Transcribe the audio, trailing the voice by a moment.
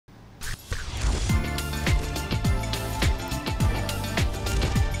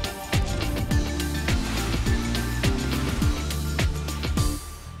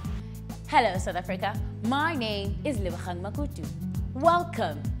Hello South Africa, my name is Makutu.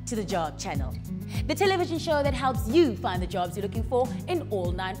 Welcome to the Job Channel, the television show that helps you find the jobs you're looking for in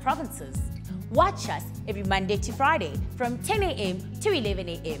all 9 provinces. Watch us every Monday to Friday from 10 a.m. to 11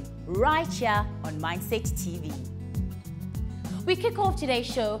 a.m. right here on Mindset TV. We kick off today's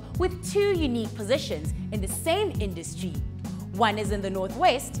show with 2 unique positions in the same industry. One is in the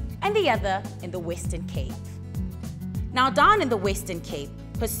Northwest and the other in the Western Cape. Now down in the Western Cape,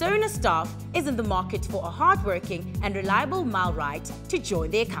 Persona staff is in the market for a hardworking and reliable millwright to join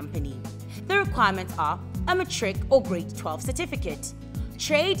their company. The requirements are a matric or grade 12 certificate,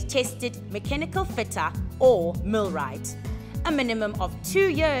 trade-tested mechanical fitter or millwright, a minimum of 2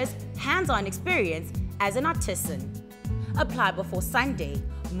 years hands-on experience as an artisan. Apply before Sunday,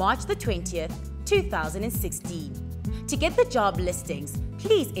 March the 20th, 2016. To get the job listings,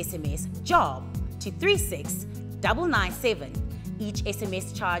 please SMS JOB to 36997. Each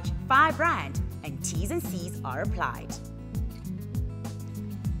SMS charge R5 and T's and C's are applied.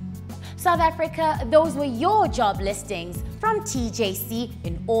 South Africa, those were your job listings from TJC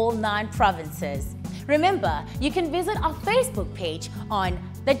in all 9 provinces. Remember, you can visit our Facebook page on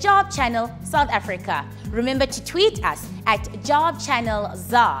the Job Channel South Africa. Remember to tweet us at Job Channel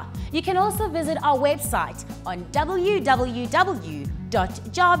ZA. You can also visit our website on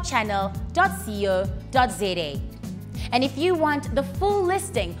www.jobchannel.co.za. And if you want the full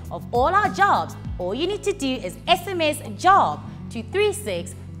listing of all our jobs, all you need to do is SMS JOB to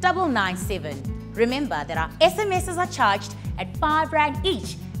 36997. Remember that our SMSs are charged at R5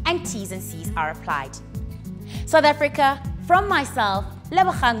 each and T's and C's are applied. South Africa, from myself,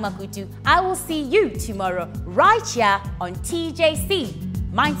 Makutu, I will see you tomorrow right here on TJC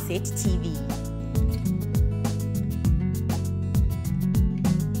Mindset TV.